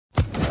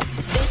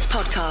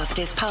podcast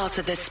is part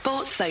of the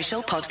Sports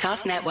Social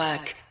Podcast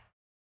Network.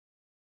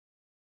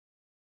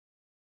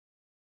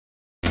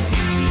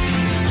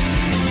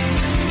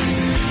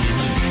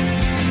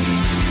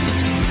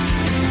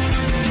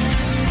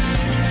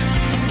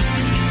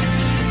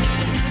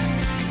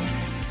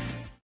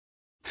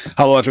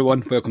 Hello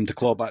everyone, welcome to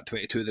Clawback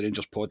 22, the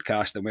Rangers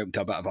podcast, and welcome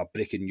to a bit of a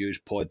breaking news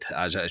pod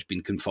as it has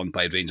been confirmed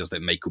by Rangers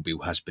that Michael Beale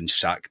has been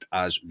sacked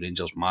as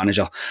Rangers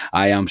manager.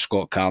 I am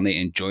Scott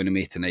Carney and joining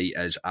me tonight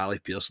is Ali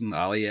Pearson.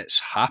 Ali, it's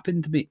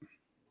happened, mate.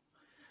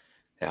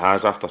 It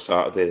has. After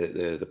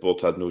Saturday, the board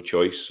had no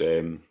choice.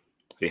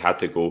 He had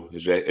to go.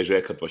 His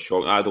record was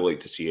shocking. I don't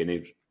like to see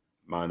any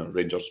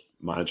Rangers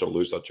manager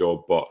lose their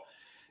job, but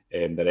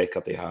the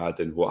record he had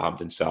and what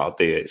happened on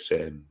Saturday, it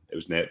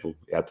was inevitable.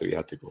 He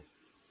had to go.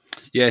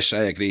 Yes,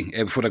 I agree.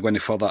 Before I go any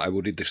further, I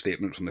will read the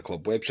statement from the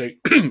club website.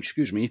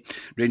 Excuse me.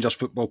 Rangers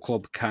Football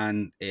Club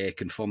can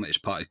confirm that it's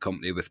parted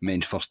company with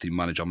men's first team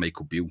manager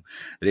Michael Beale.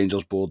 The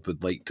Rangers board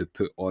would like to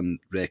put on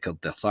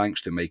record their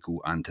thanks to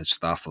Michael and his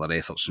staff for their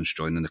efforts since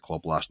joining the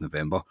club last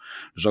November.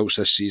 Results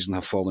this season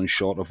have fallen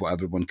short of what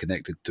everyone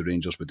connected to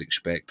Rangers would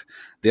expect.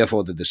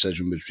 Therefore, the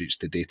decision was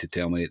reached today to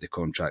terminate the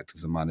contract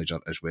of the manager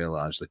as well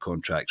as the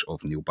contracts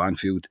of Neil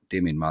Banfield,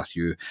 Damien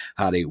Matthew,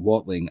 Harry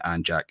Watling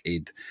and Jack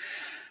Aid.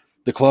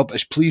 The club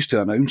is pleased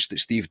to announce that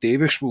Steve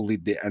Davis will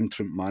lead the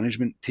interim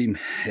management team.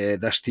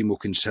 This team will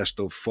consist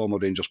of former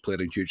Rangers player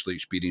and hugely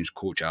experienced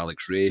coach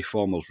Alex Rae,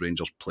 former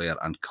Rangers player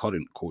and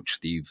current coach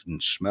Stephen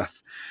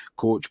Smith,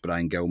 coach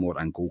Brian Gilmore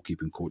and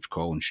goalkeeping coach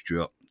Colin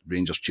Stewart.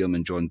 Rangers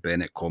chairman John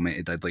Bennett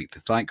commented, "I'd like to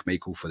thank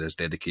Michael for his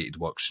dedicated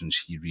work since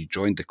he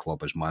rejoined the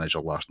club as manager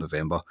last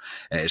November.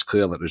 It is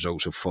clear that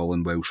results have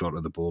fallen well short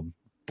of the board's,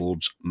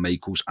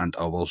 Michael's and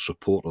our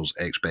supporters'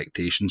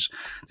 expectations.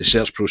 The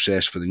search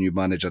process for the new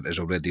manager is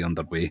already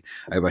underway.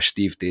 I wish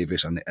Steve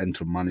Davis and the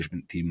interim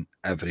management team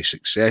every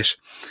success.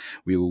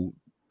 They will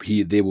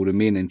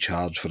remain in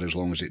charge for as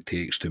long as it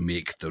takes to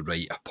make the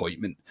right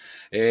appointment."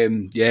 I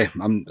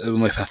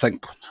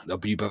think there'll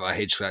be a bit of a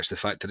head scratch the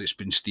fact that it's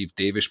been Steve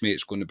Davis, mate.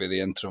 It's going to be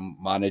the interim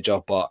manager,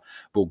 but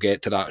we'll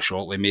get to that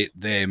shortly, mate.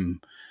 The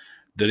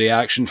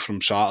reaction from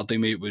Saturday,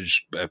 mate,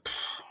 was,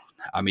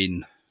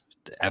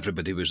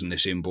 everybody was in the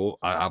same boat.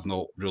 I've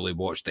not really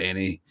watched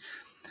any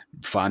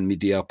fan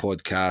media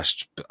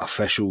podcasts,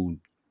 official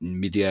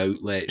media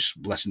outlets,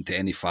 listened to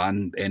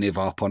any of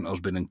our punters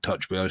been in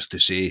touch with us to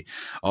say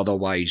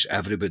otherwise.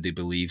 Everybody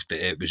believed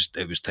that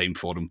it was time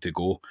for him to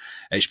go.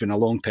 It's been a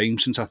long time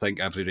since I think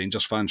every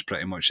Rangers fan's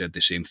pretty much said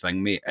the same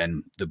thing, mate.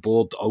 And the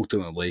board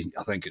ultimately,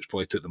 I think it's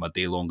probably took them a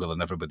day longer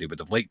than everybody would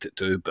have liked it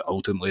to, but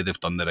ultimately they've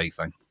done the right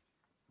thing.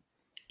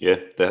 Yeah,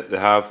 they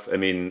have. I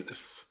mean,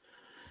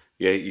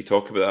 yeah, you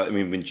talk about that. I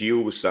mean, when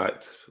Gio was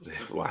sacked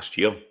last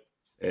year,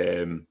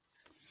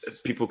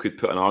 people could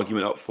put an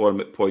argument up for him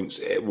at points.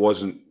 It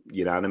wasn't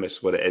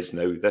unanimous what it is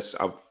now. This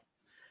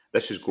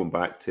is going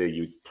back to,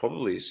 you'd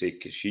probably say,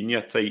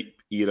 Kashinya type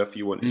era, if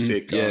you want to say,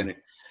 Carney.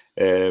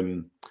 Yeah.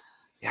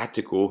 He had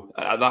to go.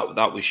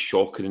 That was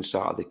shocking on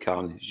Saturday,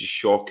 Carney. It's just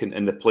shocking.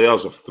 And the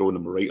players have thrown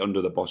him right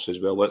under the bus as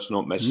well. Let's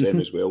not miss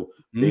them as well.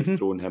 They've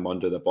thrown him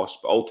under the bus.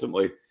 But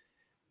ultimately,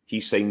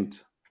 he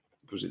signed,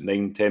 was it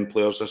 9-10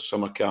 players this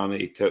summer, Carney?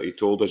 He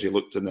told us, he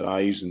looked in their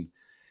eyes and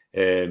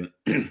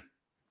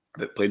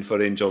about playing for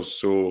Rangers.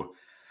 So,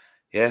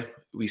 yeah,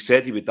 we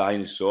said he would die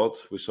on his sword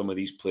with some of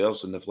these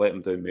players, and they've let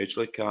him down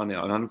majorly, Carney.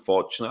 And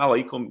unfortunately, I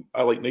like him.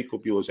 I like Michael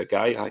Beale as a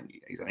guy.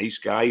 He's a nice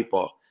guy,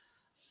 but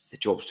the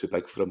job's too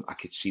big for him. I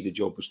could see the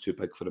job was too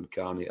big for him,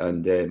 Carney,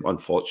 and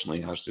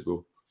unfortunately, he has to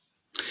go.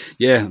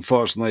 Yeah,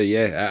 unfortunately,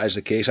 yeah, it is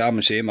the case. I'm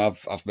the same.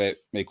 I've met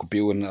Michael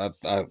Beale, and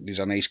he's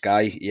a nice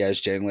guy. He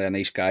is generally a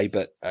nice guy,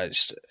 but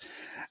it's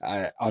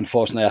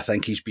unfortunately, I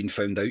think he's been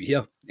found out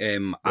here.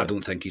 I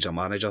don't think he's a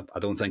manager. I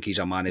don't think he's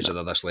a manager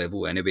at this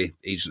level. Anyway,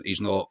 he's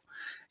not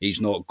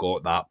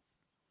got that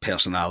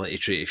personality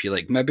trait, if you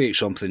like. Maybe it's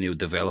something he'll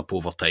develop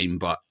over time,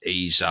 but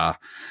he's a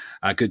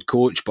good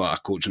coach. But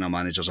a coach and a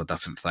manager's a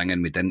different thing,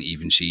 and we didn't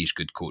even see his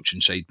good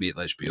coaching side, mate.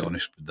 Let's be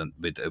honest.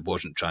 It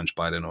wasn't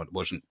transpiring, or it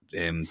wasn't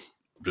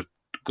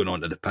going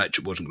on to the pitch.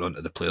 It wasn't going on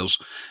to the players.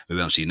 We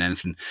weren't seeing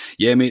anything.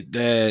 Yeah, mate,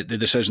 the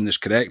decision is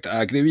correct.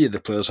 I agree with you. The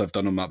players have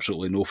done him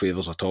absolutely no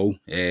favours at all.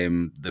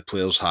 The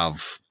players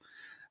have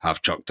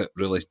chucked it,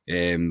 really.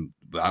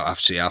 I have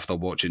to say, after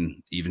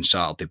watching even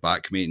Saturday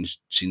back, mate, and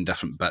seen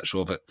different bits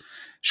of it,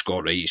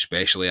 Scott Wright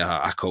especially,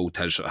 I called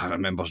his, I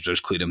remember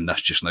just clearing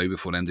this just now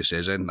before Andy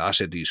says it, and I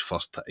said his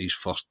first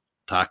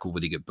tackle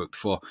when he got booked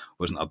for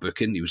wasn't a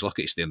booking. He was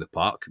lucky to stay in the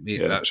park,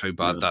 mate. Yeah, that's how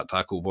bad that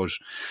tackle was.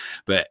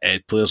 But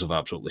players have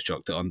absolutely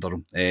chucked it under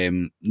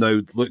him. Now,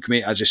 look,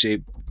 mate, as I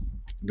say,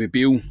 with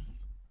Beale,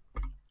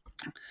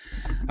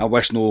 I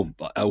wish no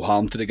ill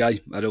harm to the guy.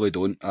 I really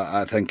don't.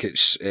 I think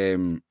it's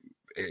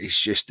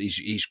just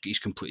he's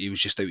complete. He was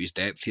just out his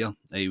depth here.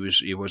 He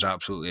was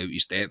absolutely out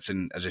his depth,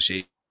 and as I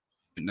say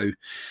now.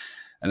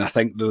 And I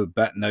think the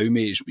bit now,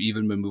 mate, is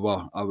even when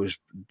I was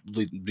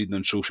reading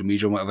on social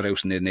media and whatever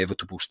else, and the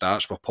inevitable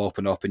stats were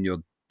popping up, and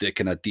you're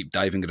kind of deep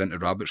diving into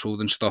rabbit's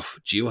hole and stuff.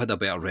 Gio had a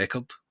better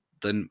record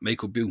than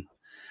Michael Beale.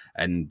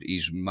 and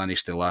he's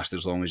managed to last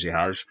as long as he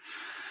has.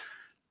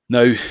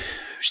 Now,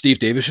 Steve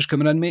Davis is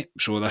coming in, mate,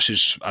 so this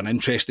is an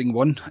interesting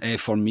one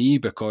for me,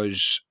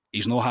 because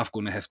he's not half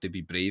going to have to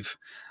be brave.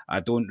 I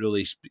don't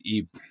really...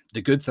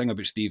 the good thing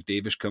about Steve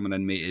Davis coming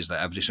in, mate, is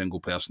that every single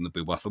person will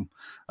be with him.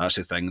 That's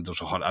the thing.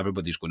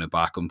 Everybody's going to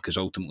back him, because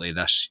ultimately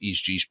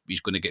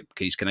he's going to get...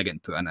 He's kind of getting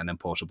put in an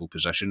impossible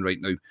position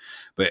right now.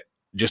 But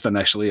just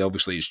initially,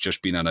 obviously, it's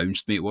just been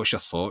announced, mate. What's your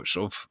thoughts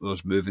of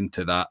us moving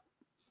to that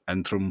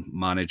interim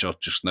manager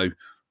just now?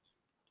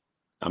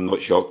 I'm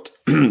not shocked.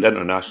 The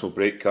international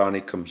break,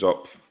 Carney, comes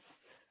up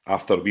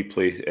after we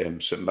play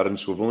St Mirren,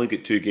 so we've only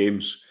got 2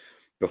 games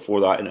before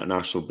that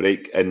international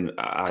break, and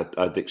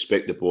I'd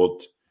expect the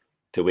board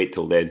to wait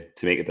till then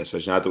to make a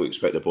decision. I don't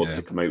expect the board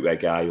to come out with a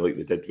guy like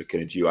they did with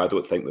kind of Gio. I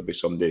don't think there'll be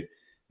somebody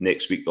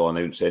next week they'll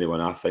announce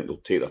anyone. I think they'll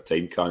take their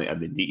time, Carney,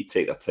 and they need to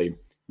take their time.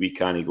 We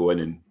can't go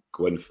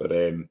in for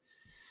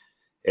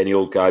any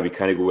old guy. We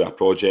can't go with a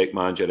project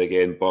manager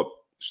again. But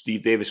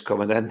Steve Davis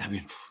coming in, I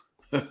mean,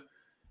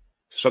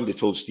 somebody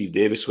told Steve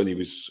Davis when he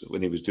was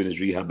doing his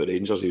rehab at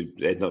Rangers, he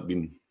ended up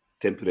being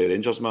temporary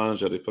Rangers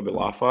manager. He'd probably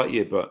laugh at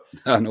you, but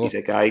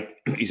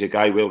he's a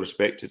guy well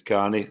respected,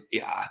 Carney.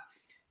 Yeah,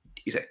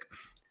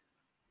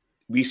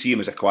 we see him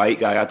as a quiet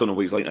guy. I don't know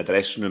what he's like in a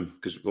dressing room,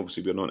 because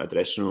obviously we're not in a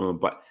dressing room,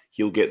 but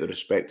he'll get the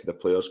respect of the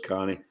players,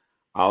 Carney.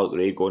 Alec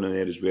Ray going in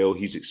there as well.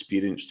 He's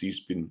experienced.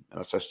 He's been an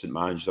assistant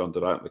manager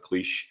under Ant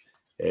McLeish.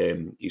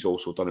 He's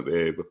also done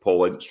it with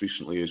Paul Ince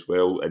recently as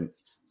well, and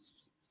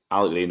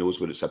Alec Ray knows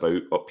what it's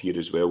about up here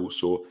as well.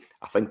 So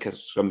I think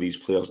some of these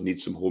players need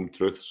some home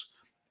truths,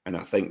 and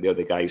I think they're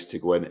the guys to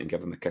go in and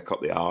give them a kick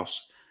up the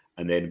arse,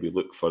 and then we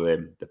look for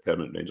the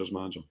permanent Rangers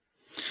manager.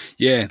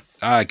 Yeah,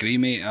 I agree,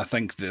 mate. I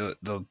think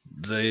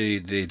they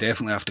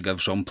definitely have to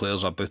give some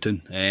players a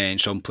booting,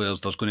 and some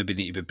players there's going to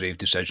need to be brave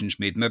decisions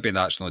made. Maybe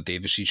that's not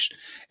Davis's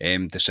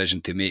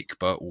decision to make,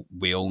 but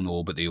we all know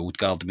about the old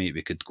guard, mate.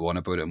 We could go on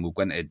about it, and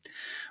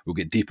we'll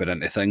get deeper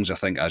into things. I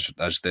think as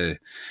the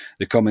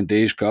coming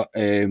days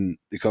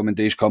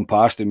come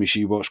past, and we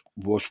see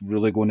what's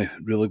really going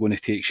to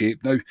take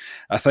shape now.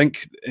 I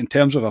think in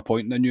terms of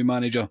appointing a new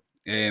manager,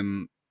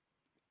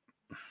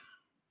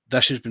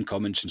 this has been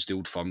coming since the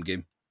Old Firm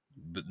game,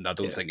 but I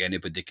don't think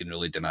anybody can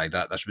really deny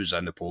that. This was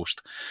in the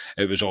post.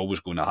 It was always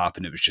going to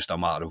happen. It was just a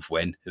matter of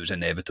when. It was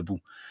inevitable.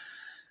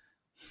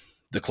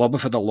 The club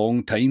have had a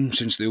long time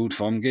since the Old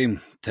Firm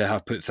game to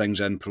have put things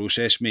in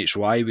process, mate.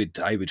 So I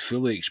would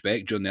fully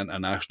expect during the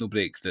international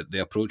break that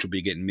the approach will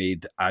be getting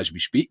made as we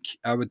speak.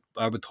 I would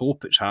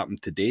hope it's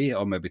happened today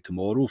or maybe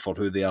tomorrow for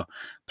who their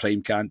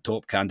prime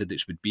top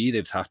candidates would be.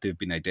 They'd have to have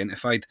been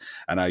identified,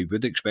 and I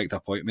would expect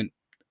appointment.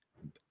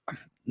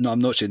 No,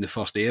 I'm not saying the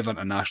first day of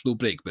international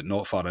break, but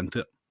not far into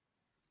it.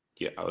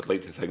 Yeah, I would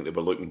like to think they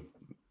were looking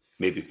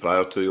maybe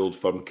prior to the Old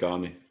Firm,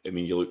 Carney. I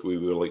mean, we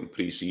were looking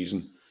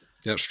pre-season.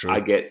 That's true. I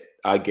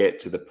get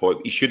to the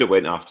point. He should have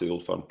went after the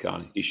Old Firm,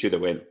 Carney. He should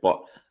have went,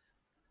 but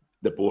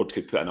the board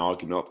could put an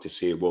argument up to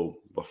say, well,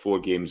 we're 4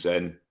 games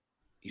in.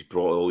 He's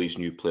brought all these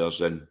new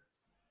players in.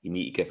 You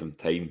need to give him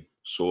time.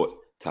 So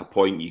to a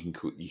point,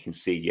 you can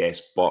say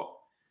yes, but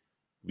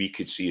we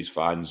could see as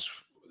fans,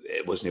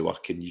 it wasn't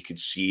working. You could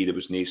see there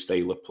was no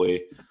style of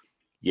play.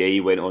 Yeah, he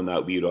went on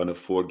that wee run of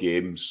 4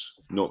 games,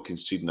 not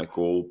conceding a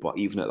goal, but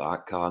even at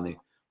that, Carney,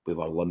 we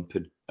were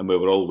limping, and we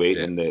were all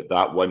waiting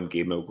that one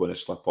game we were going to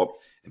slip up.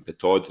 And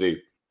Pataudry,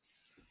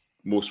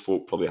 most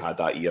folk probably had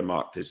that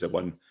earmarked as the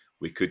one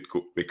we could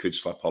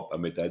slip up,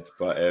 and we did.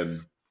 But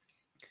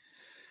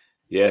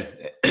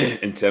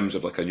in terms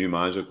of like a new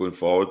manager going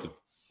forward,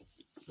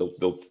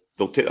 they'll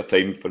take their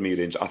time for me,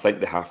 Rangers. I think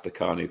they have to,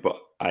 Carney, but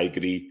I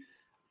agree.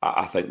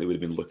 I think they would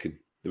have been looking.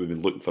 They would have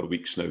been looking for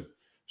weeks now.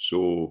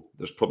 So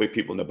there's probably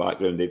people in the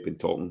background they've been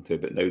talking to,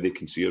 but now they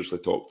can seriously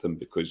talk to them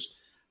because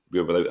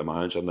we're without a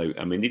manager now.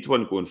 And we need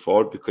one going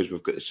forward because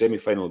we've got the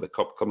semi-final of the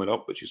Cup coming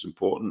up, which is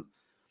important.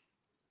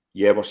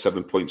 Yeah, we're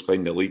 7 points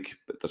behind the league,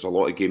 but there's a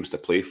lot of games to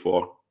play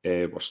for.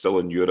 We're still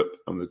in Europe,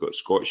 and we've got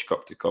Scottish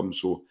Cup to come.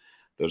 So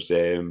there's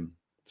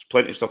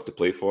plenty of stuff to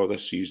play for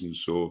this season.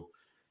 So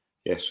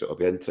yes, it'll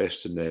be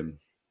interesting.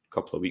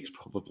 Couple of weeks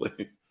probably.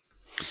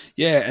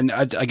 Yeah, and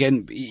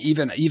again,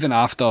 even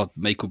after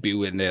Michael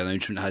Beale and the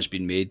announcement has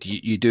been made,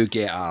 you do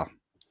get a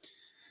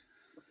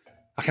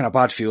kind of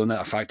bad feeling that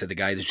the fact that the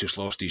guy that's just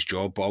lost his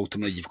job, but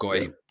ultimately you've got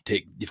to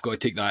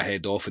take that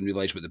head off and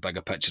realise what the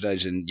bigger picture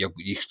is, and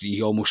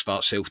you almost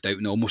start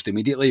self-doubting almost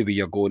immediately where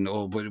you're going,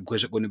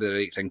 was it going to be the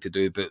right thing to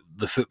do? But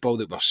the football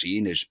that we're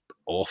seeing is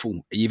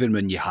awful. Even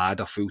when you had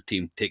a full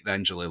team, take the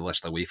injury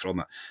list away from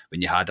it,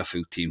 when you had a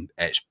full team,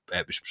 it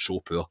was so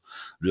poor,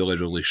 really,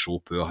 really so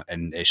poor.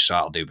 And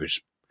Saturday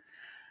was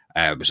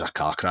a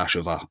car crash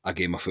of a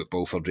game of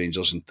football for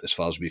Rangers, and as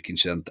far as we're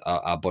concerned,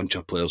 a bunch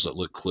of players that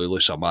looked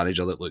clueless, a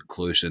manager that looked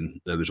clueless,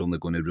 and there was only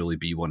going to really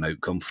be one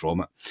outcome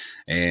from it.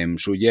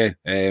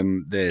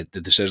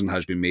 The decision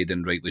has been made,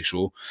 and rightly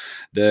so.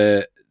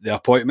 The the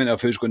appointment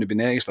of who's going to be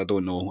next, I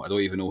don't know. I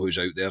don't even know who's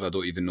out there. I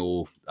don't even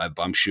know.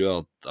 I'm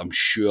sure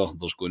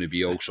there's going to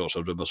be all sorts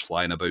of rumours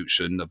flying about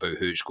soon about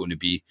who it's going to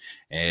be.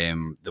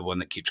 The one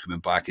that keeps coming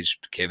back is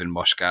Kevin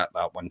Muscat.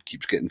 That one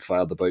keeps getting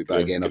fired about, but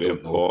again, I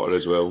don't know. Potter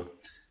as well.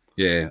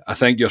 Yeah, I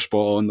think you're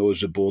spot on though.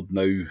 As the board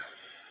now,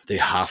 they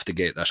have to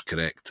get this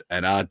correct,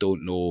 and I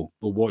don't know.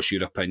 Well, what's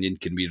your opinion?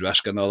 Can we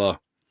risk another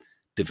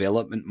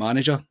development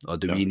manager, or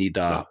do we need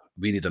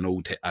an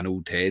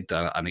old head,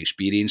 an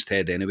experienced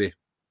head anyway?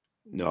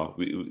 No,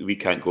 we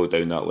can't go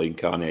down that line,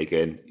 can we,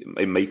 again?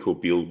 Michael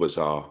Beale was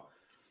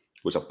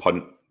a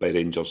punt by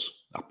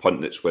Rangers, a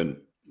punt that's went,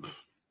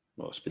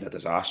 well, it's been a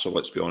disaster,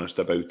 let's be honest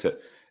about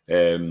it.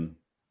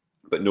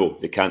 But no,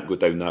 they can't go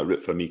down that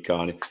route for me,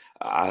 can they?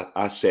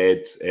 I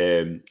said,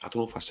 I don't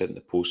know if I said in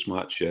the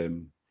post-match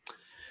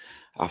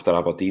after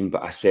Aberdeen,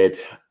 but I said,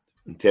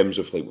 in terms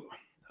of, like,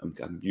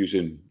 I'm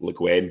using Le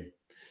Guin,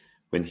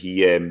 when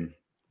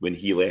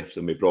he left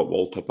and we brought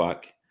Walter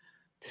back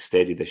to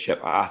steady the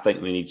ship, I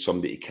think we need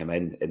somebody to come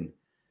in and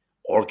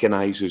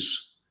organise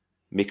us,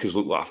 make us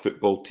look like a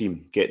football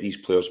team, get these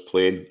players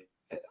playing.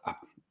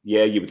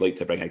 Yeah, you would like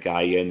to bring a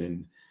guy in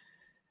and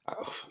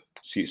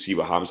see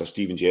what happens, a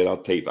Steven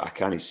Gerrard type, but I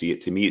can't see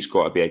it. To me, it's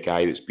got to be a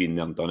guy that's been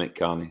there and done it,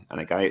 can't he?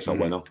 And a guy that's a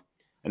winner.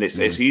 And it's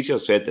easier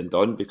said than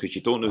done because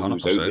you don't know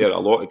who's 100%. Out there. A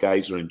lot of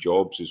guys are in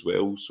jobs as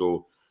well,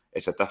 so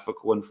it's a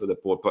difficult one for the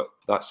board, but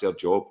that's their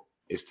job,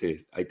 is to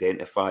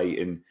identify,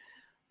 and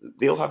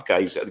they'll have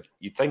guys that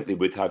you'd think they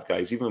would have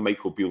guys, even if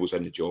Michael Beale was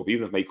in the job,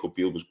 even if Michael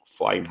Beale was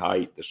flying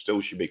high, there still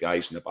should be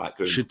guys in the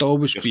background. Should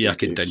always be a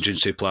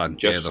contingency plan.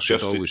 There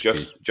should always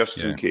be. Just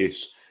in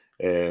case.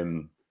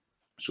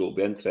 So it'll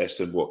be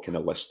interesting what kind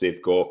of list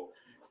they've got.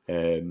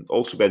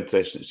 Also be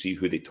interesting to see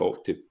who they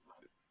talked to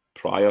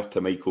prior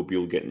to Michael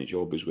Beale getting the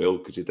job as well,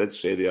 because he did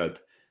say they had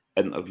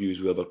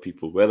interviews with other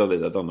people. Whether they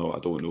did or not, I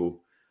don't know.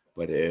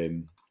 But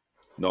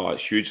no,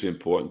 it's hugely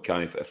important.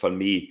 For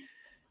me,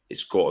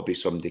 it's got to be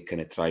somebody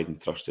kind of tried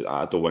and trusted.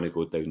 I don't want to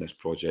go down this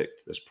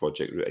project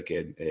route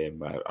again.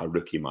 A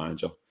rookie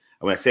manager.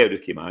 And when I say a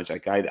rookie manager, a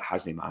guy that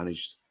hasn't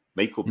managed.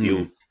 Michael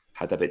Beale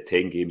had about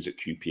 10 games at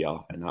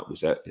QPR, and that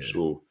was it. Yeah.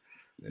 So,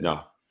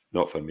 no,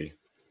 not for me.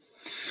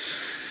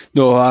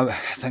 No, I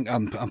think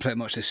I'm pretty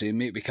much the same,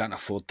 mate. We can't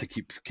afford to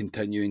keep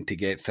continuing to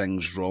get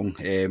things wrong.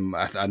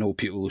 I know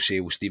people will say,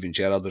 well, Steven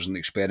Gerrard was an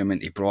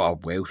experiment. He brought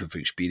a wealth of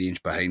experience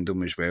behind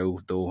him as well,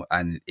 though,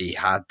 and he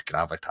had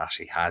gravitas.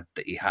 He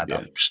had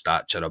a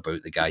stature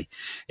about the guy.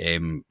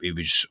 He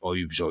was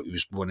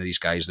one of these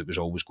guys that was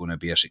always going to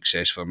be a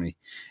success for me.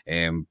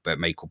 But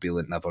Michael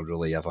Beale never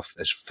really ever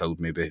has filled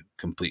me with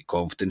complete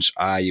confidence.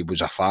 I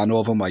was a fan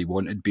of him. I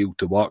wanted Beale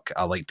to work.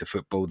 I liked the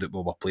football that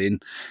we were playing.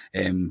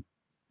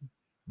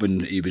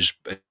 When he was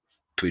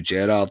with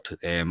Gerrard,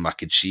 I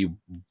could see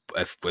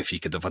if he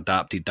could have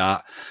adapted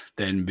that,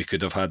 then we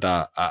could have had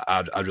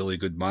a really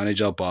good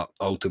manager. But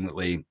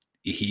ultimately,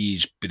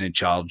 he's been in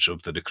charge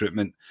of the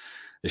recruitment.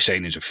 The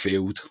signings have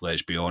failed,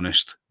 let's be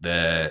honest.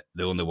 The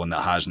only one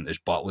that hasn't is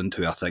Butland,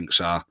 who I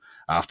think's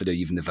after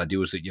even the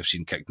videos that you've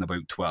seen kicking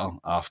about Twitter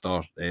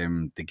after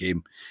the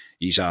game,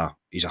 he's a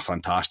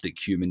fantastic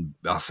human,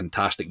 a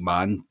fantastic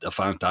man, a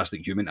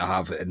fantastic human to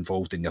have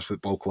involved in your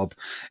football club.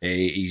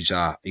 He's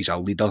a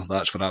leader,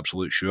 that's for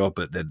absolute sure,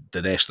 but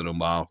the rest of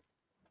them are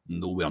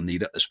nowhere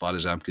near it as far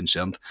as I'm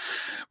concerned.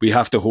 We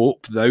have to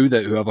hope now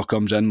that whoever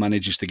comes in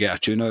manages to get a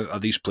tune out of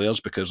these players,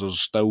 because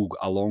there's still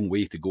a long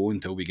way to go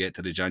until we get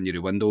to the January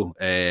window,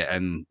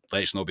 and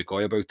let's not be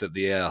coy about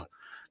it,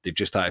 they've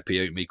just had to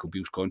pay out Michael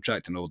Beale's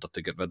contract in order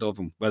to get rid of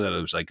him. Whether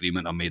there was an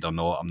agreement made or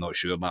not, I'm not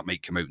sure. That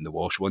might come out in the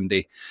wash one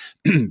day.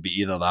 But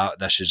either that,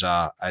 this is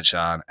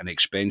an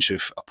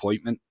expensive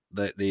appointment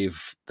that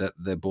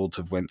the board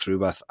have went through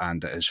with,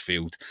 and it has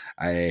failed.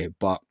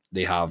 But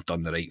they have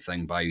done the right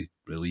thing by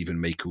relieving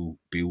Michael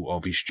Beale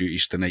of his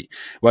duties tonight.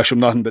 Wish him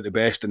nothing but the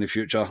best in the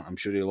future. I'm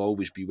sure he'll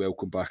always be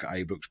welcome back at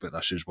Ibrox, but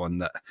this is one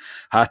that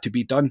had to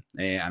be done,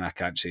 and I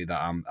can't say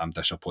that I'm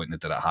disappointed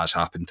that it has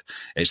happened.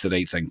 It's the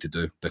right thing to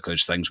do,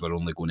 because things were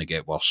only going to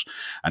get worse.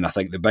 And I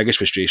think the biggest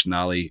frustration,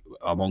 Ali,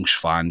 amongst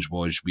fans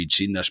was we'd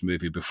seen this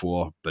movie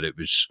before, but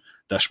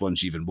this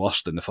one's even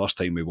worse than the first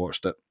time we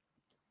watched it.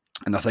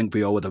 And I think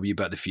we all had a wee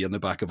bit of the fear in the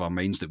back of our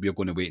minds that we're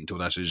going to wait until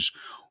this is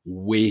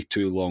way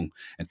too long,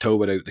 until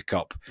we're out the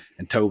Cup,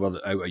 until we're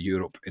out of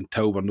Europe,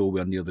 until we're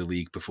nowhere near the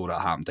league before it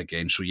happened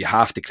again. So you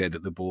have to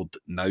credit the board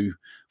now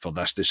for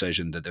this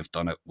decision, that they've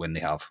done it when they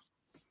have.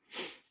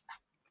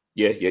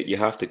 Yeah, you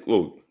have to.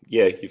 Well,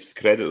 yeah, you have to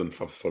credit them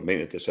for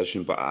making a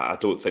decision, but I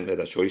don't think they had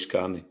a choice,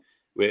 can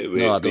they?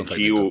 No, I don't think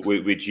they did.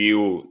 With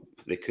Gio,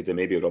 they could have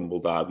maybe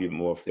rumbled that a bit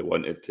more if they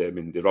wanted to. I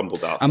mean, they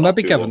rumbled that. I'm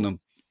maybe giving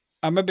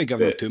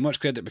them too much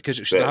credit, because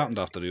it should have happened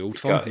after the Old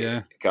Firm.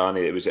 Yeah,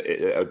 it was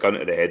a gun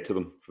to the head to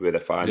them with the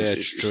fans. Yeah,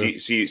 it's true.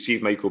 See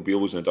if Michael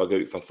Beale was in the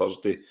dugout for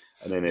Thursday,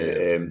 and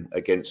then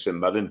against St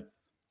Mirren,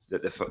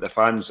 that the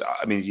fans.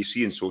 I mean, you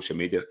see in social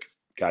media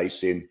guys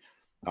saying,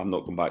 "I'm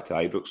not going back to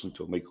Ibrox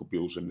until Michael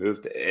Beale's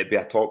removed." It'd be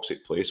a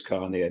toxic place,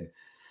 can't it? And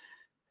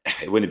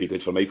it wouldn't be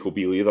good for Michael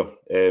Beale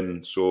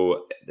either.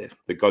 So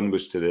the gun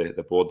was to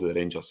the board of the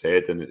Rangers'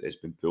 head, and it's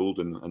been pulled,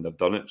 and they've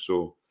done it.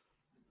 So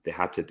they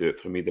had to do it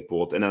for me, the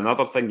board. And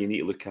another thing you need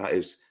to look at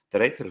is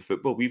director of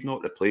football. We've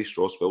not replaced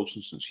Ross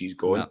Wilson since he's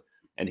gone. No.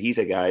 And he's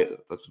a guy,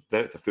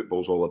 director of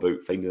football's all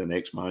about finding the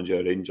next manager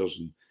at Rangers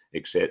and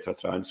etc.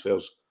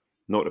 transfers.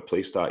 Not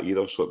replaced that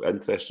either. So it'll be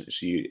interesting to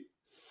see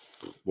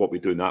what we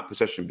do in that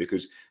position,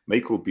 because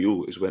Michael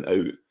Beale has went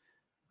out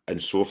and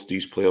sourced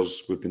these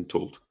players, we've been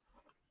told.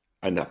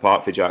 And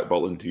apart from Jack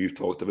Butland, who you've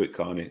talked about,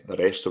 Carney, the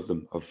rest of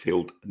them have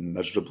failed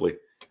miserably.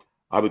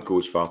 I would go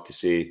as far to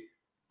say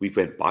we've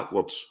went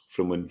backwards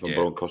from when Van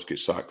Bronckhorst got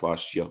sacked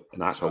last year,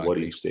 and that's a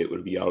worrying state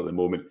where we are at the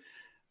moment.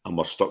 And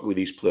we're stuck with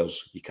these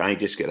players. You can't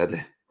just get rid of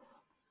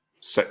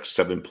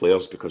 6-7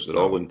 players because they're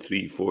all in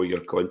 3-4 year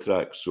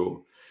contracts.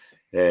 So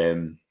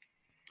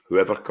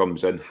whoever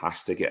comes in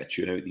has to get a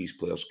tune out of these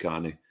players,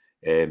 Carney,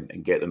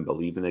 and get them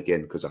believing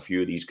again, because a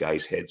few of these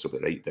guys' heads will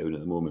be right down at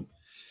the moment.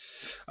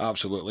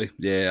 Absolutely,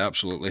 yeah,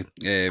 absolutely.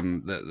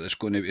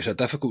 It's a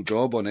difficult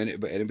job on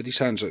anybody's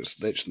hands.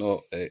 It's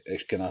not.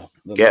 It's kind of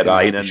get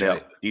Ryan in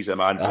there. He's a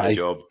man for the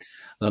job.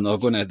 They're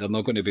not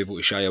going to be able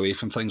to shy away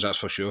from things, that's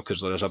for sure,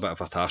 because there is a bit of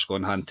a task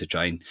on hand to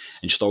try and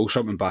install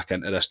something back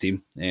into this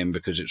team,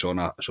 because it's on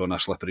a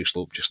slippery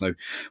slope just now.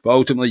 But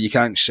ultimately, you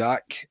can't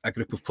sack a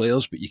group of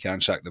players, but you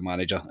can sack the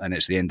manager, and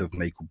it's the end of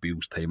Michael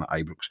Beale's time at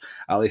Ibrox.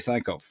 Ali,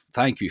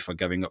 thank you for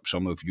giving up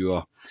some of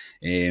your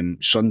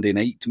Sunday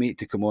night, mate,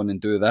 to come on and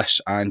do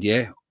this. And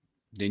yeah,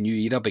 the new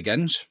era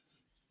begins.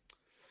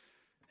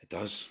 It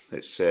does.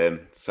 It's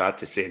sad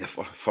to say, the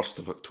 1st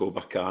of October,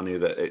 Carney,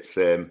 that it's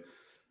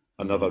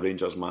another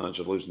Rangers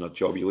manager losing their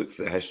job. You look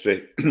through the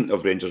history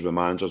of Rangers with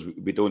managers.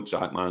 We don't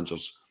sack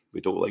managers.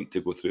 We don't like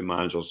to go through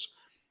managers.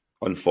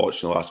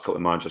 Unfortunately, the last couple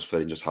of managers for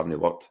Rangers haven't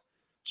worked.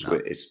 So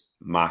it's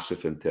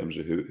massive in terms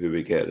of who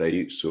we get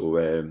right.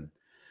 So,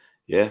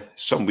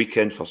 some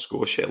weekend for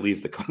Scotia to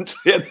leave the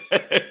country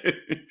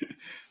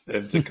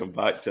and to come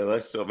back to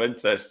this. So I'm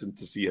interested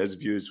to see his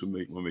views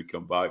when we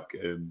come back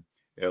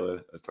early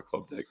at the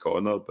Club Deck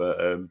Corner.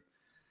 But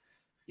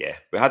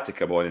we had to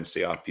come on and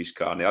say our piece,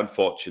 Carney.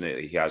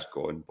 Unfortunately, he has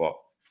gone, but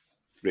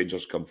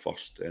Rangers come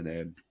first,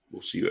 and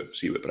we'll see what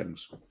it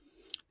brings.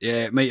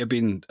 Yeah, it might have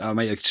been. I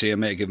might have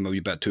given him a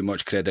wee bit too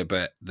much credit,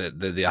 but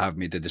they have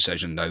made the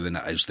decision now, and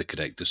it is the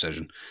correct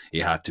decision.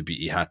 He had to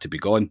be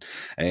gone,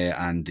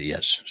 and he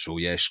is. So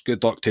yes,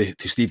 good luck to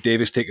Steve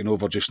Davis taking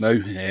over just now.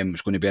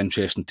 It's going to be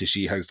interesting to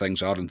see how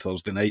things are on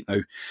Thursday night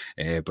now.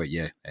 But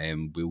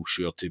we'll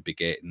sure to be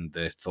getting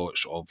the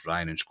thoughts of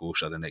Ryan and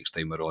Scotia the next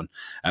time we're on,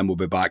 and we'll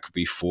be back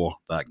before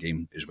that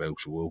game as well.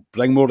 So we'll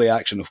bring more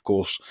reaction, of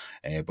course,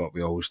 but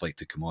we always like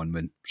to come on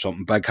when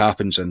something big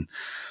happens, and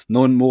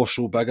none more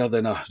so bigger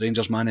than a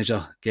Rangers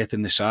manager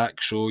getting the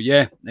sack. So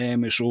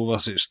it's over.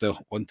 It's still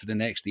on to the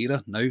next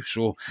era now.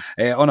 So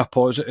on a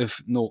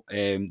positive note,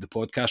 the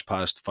podcast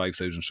passed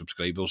 5,000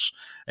 subscribers.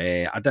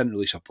 I didn't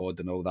release a pod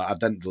and all that. I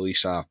didn't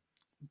release a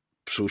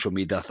social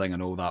media thing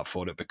and all that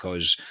for it,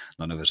 because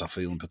none of us are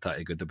feeling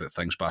particularly good about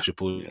things. But I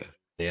suppose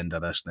the end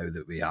of this now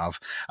that we have,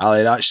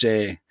 Ali, that's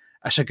a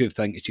good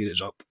thing to cheer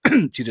us up.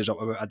 Cheer us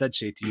up about. I did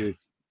say to you,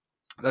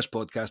 this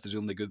podcast is the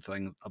only good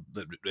thing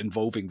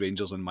involving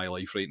Rangers in my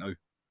life right now.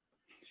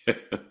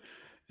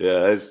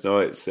 It's no.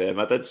 It's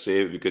I did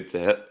say it would be good to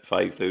hit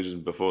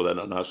 5,000 before the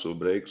international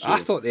break. So I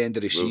thought the end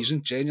of the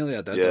season. Genuinely,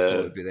 I did. I thought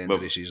it would be the end of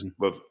the season.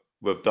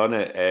 We've done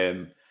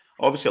it.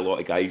 Obviously, a lot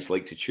of guys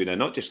like to tune in,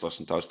 not just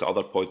listen to us, to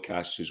other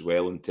podcasts as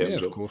well. In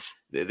terms of course,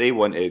 they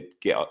want to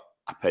get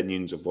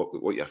opinions of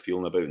what you're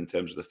feeling about in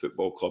terms of the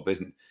football club.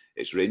 And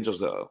it's Rangers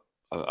that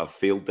have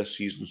failed this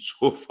season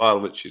so far,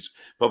 which has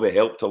probably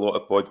helped a lot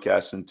of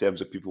podcasts in terms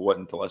of people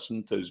wanting to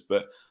listen to us.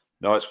 But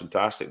no, it's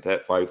fantastic to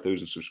hit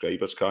 5,000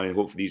 subscribers, Carney.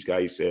 Hopefully these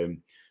guys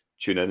tune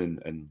in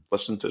and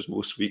listen to us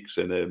most weeks.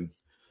 And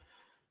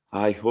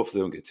hopefully they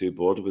don't get too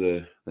bored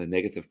with the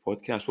negative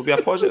podcast. We'll be a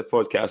positive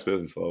podcast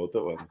moving forward,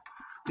 don't we?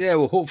 Yeah,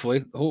 well,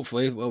 hopefully.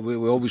 Well, we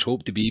always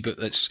hope to be, but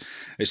it's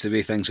the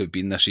way things have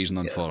been this season,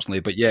 unfortunately.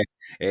 But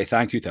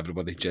thank you to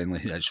everybody.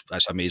 Generally,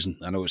 it's amazing.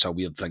 I know it's a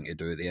weird thing to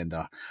do at the end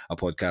of a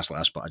podcast like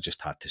this, but I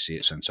just had to say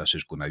it since this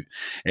is going out.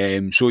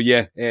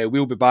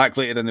 We'll be back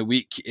later in the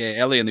week,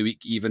 early in the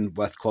week, even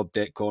with Club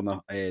Deck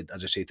Corner.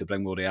 As I say, to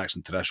bring more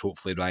reaction to this.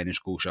 Hopefully, Ryan and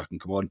Scotia can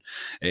come on,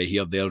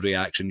 hear their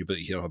reaction. You'll be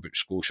able to hear about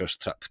Scotia's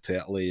trip to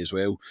Italy as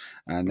well,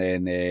 and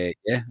then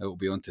it'll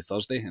be on to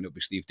Thursday, and it'll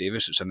be Steve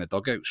Davis. It's in the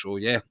dugout. So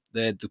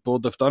the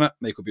board have done it.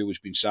 Michael Beale has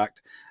been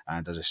sacked,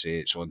 and as I say,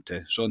 it's on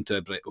to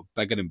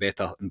bigger and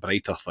better and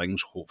brighter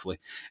things, hopefully.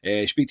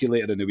 Speak to you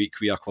later in the week.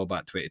 We are Club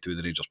at 22,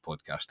 the Rangers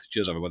podcast.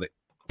 Cheers, everybody.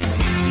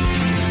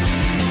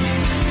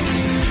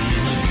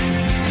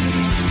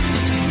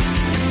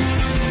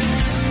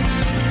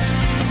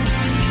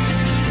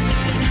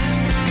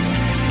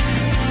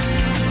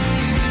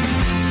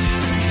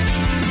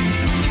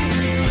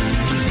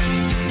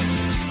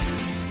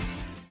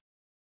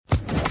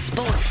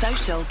 Sports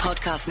Social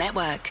Podcast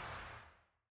Network.